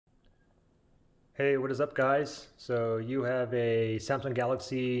Hey, what is up, guys? So you have a Samsung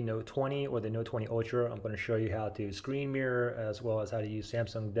Galaxy Note 20 or the Note 20 Ultra. I'm going to show you how to screen mirror as well as how to use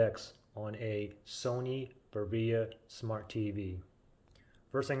Samsung DEX on a Sony Bravia smart TV.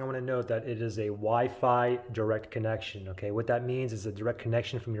 First thing I want to note that it is a Wi-Fi direct connection. Okay, what that means is a direct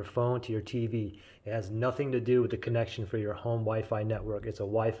connection from your phone to your TV. It has nothing to do with the connection for your home Wi-Fi network. It's a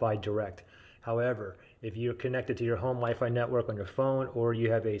Wi-Fi direct. However, if you're connected to your home Wi-Fi network on your phone or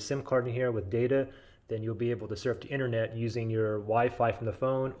you have a SIM card in here with data, then you'll be able to surf the internet using your Wi-Fi from the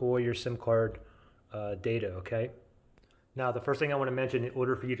phone or your SIM card data, okay? Now, the first thing I want to mention, in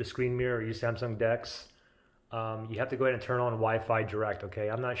order for you to screen mirror or use Samsung DeX, you have to go ahead and turn on Wi-Fi direct,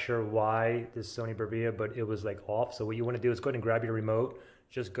 okay? I'm not sure why this Sony Bravia, but it was like off. So what you want to do is go ahead and grab your remote.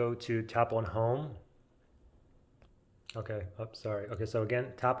 Just go to tap on home. Okay, sorry. Okay, so again,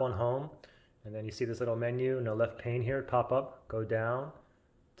 tap on home. And then you see this little menu in the left pane here pop up. Go down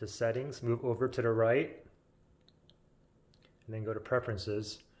to settings, move over to the right, and then go to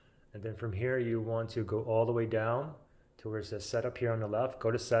preferences. And then from here you want to go all the way down to where it says setup here on the left. Go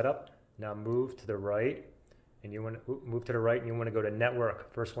to setup. Now move to the right, and you want to move to the right, and you want to go to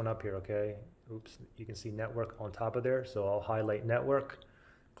network. First one up here, okay? Oops, you can see network on top of there. So I'll highlight network,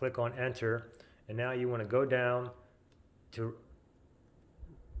 click on enter, and now you want to go down to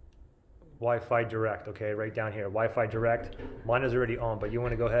Wi-Fi direct, okay, right down here, Wi-Fi direct. Mine is already on, but you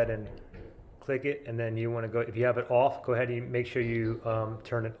want to go ahead and click it, and then you want to go, if you have it off, go ahead and make sure you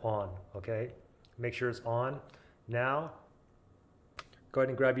turn it on, okay? Make sure it's on. Now, go ahead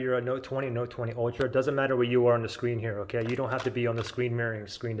and grab your Note 20, Note 20 Ultra. It doesn't matter where you are on the screen here, okay? You don't have to be on the screen mirroring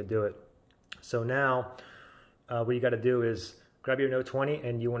screen to do it. So now, what you got to do is grab your Note 20,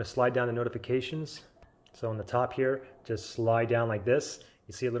 and you want to slide down the notifications. So on the top here, just slide down like this.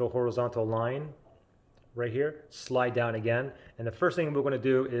 You see a little horizontal line right here, slide down again. And the first thing we're going to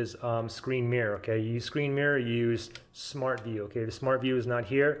do is screen mirror, okay? You use screen mirror, you use smart view, okay? The smart view is not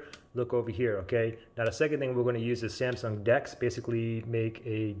here, look over here, okay? Now the second thing we're going to use is Samsung DeX, basically make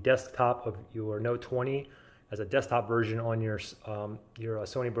a desktop of your Note 20 as a desktop version on your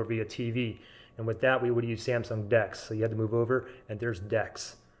Sony Bravia TV. And with that, we would use Samsung DeX. So you have to move over, and there's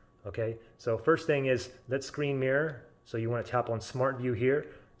DeX, okay? So first thing is, let's screen mirror. So you want to tap on Smart View here.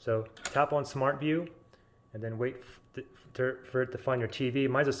 So tap on Smart View and then wait for it to find your TV.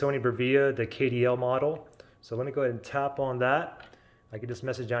 Mine's a Sony Bravia, the KDL model. So let me go ahead and tap on that. I can just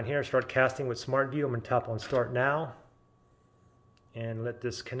message down here, start casting with Smart View. I'm going to tap on Start Now and let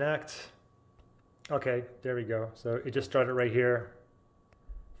this connect. Okay, there we go. So it just started right here.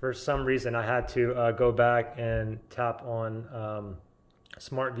 For some reason, I had to go back and tap on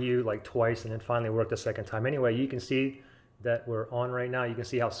Smart View like twice, and then finally worked the second time. Anyway, you can see that we're on right now. You can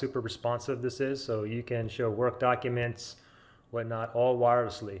see how super responsive this is. So you can show work documents, whatnot, all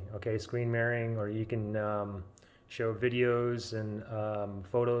wirelessly. Okay, screen mirroring, or you can show videos and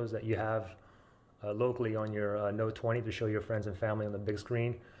photos that you have locally on your Note 20 to show your friends and family on the big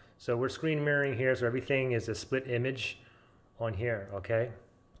screen. So we're screen mirroring here, so everything is a split image on here, okay?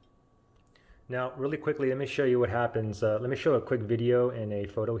 Now, really quickly, let me show you what happens. Let me show a quick video and a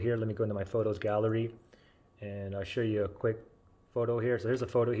photo here. Let me go into my photos gallery, and I'll show you a quick photo here. So here's a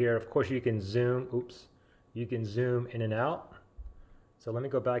photo here. Of course, you can zoom. Oops. You can zoom in and out. So let me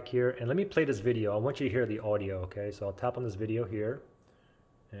go back here, and let me play this video. I want you to hear the audio, okay? So I'll tap on this video here,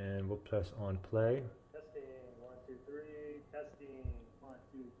 and we'll press on play. Testing, 1, 2, 3, testing, 1,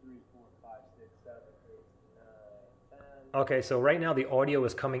 2, 3, 4, 5, 6, 7, 8, 9, 10. Okay, so right now the audio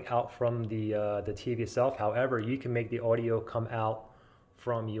is coming out from the TV itself. However, you can make the audio come out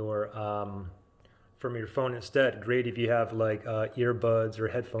from your phone instead. Great if you have like earbuds or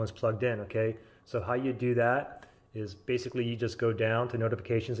headphones plugged in, okay? So how you do that is basically you just go down to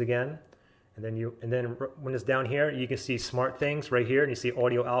notifications again, and then when it's down here, you can see smart things right here, and you see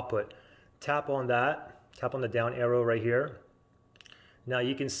audio output. Tap on that, tap on the down arrow right here. Now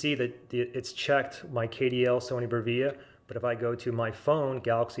you can see that it's checked my KDL Sony Bravia, but if I go to my phone,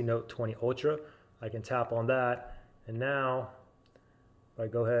 Galaxy Note 20 Ultra, I can tap on that, and now if I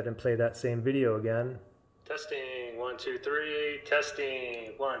go ahead and play that same video again. Testing, 1, 2, 3,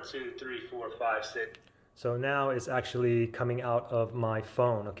 testing, 1, 2, 3, 4, 5, 6. So now it's actually coming out of my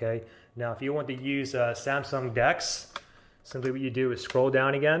phone, okay? Now if you want to use Samsung DeX, simply what you do is scroll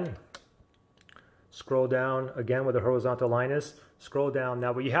down again. Scroll down again where the horizontal line is. Scroll down.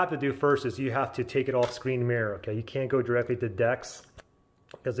 Now what you have to do first is you have to take it off screen mirror, okay? You can't go directly to DeX,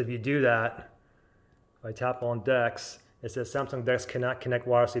 because if you do that, if I tap on DeX, it says Samsung DeX cannot connect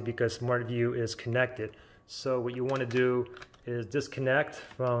wirelessly because Smart View is connected. So what you want to do is disconnect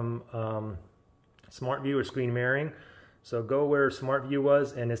from Smart View or screen mirroring. So go where Smart View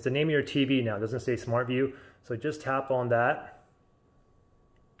was, and it's the name of your TV now. It doesn't say Smart View. So just tap on that,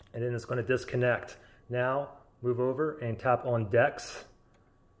 and then it's going to disconnect. Now move over and tap on DEX.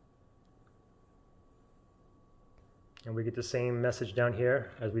 And we get the same message down here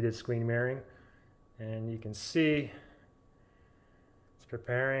as we did screen mirroring. And you can see it's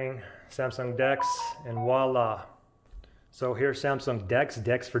preparing Samsung DEX, and voila. So here's Samsung DEX,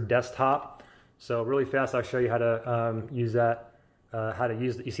 DEX for desktop. So really fast, I'll show you how to use that,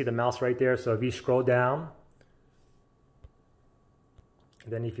 you see the mouse right there. So if you scroll down,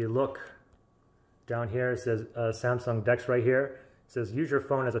 then if you look down here, it says Samsung DEX right here. It says use your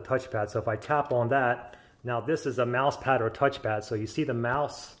phone as a touchpad. So if I tap on that, now this is a mouse pad or touchpad. So you see the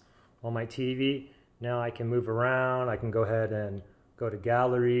mouse on my TV. Now I can move around. I can go ahead and go to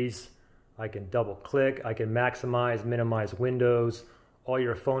galleries. I can double click. I can maximize, minimize windows, all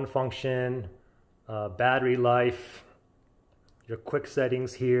your phone function, battery life, your quick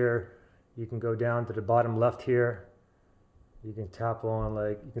settings here. You can go down to the bottom left here. You can tap on,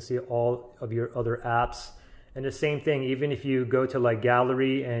 like, you can see all of your other apps. And the same thing, even if you go to like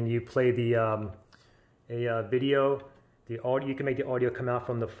gallery and you play the video, the audio, you can make the audio come out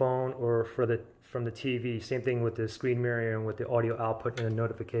from the phone or from the TV. Same thing with the screen mirror and with the audio output and the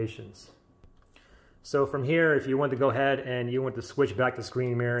notifications. So from here, if you want to go ahead and you want to switch back to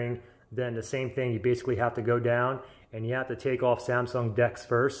screen mirroring, then the same thing, you basically have to go down and you have to take off Samsung DEX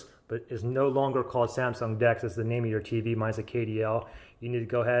first, but it's no longer called Samsung DEX. It's the name of your TV. Mine's a KDL. You need to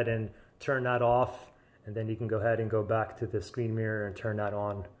go ahead and turn that off, and then you can go ahead and go back to the screen mirror and turn that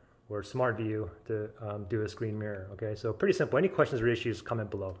on, or Smart View to do a screen mirror. Okay, so pretty simple. Any questions or issues,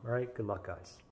 comment below. All right, good luck, guys.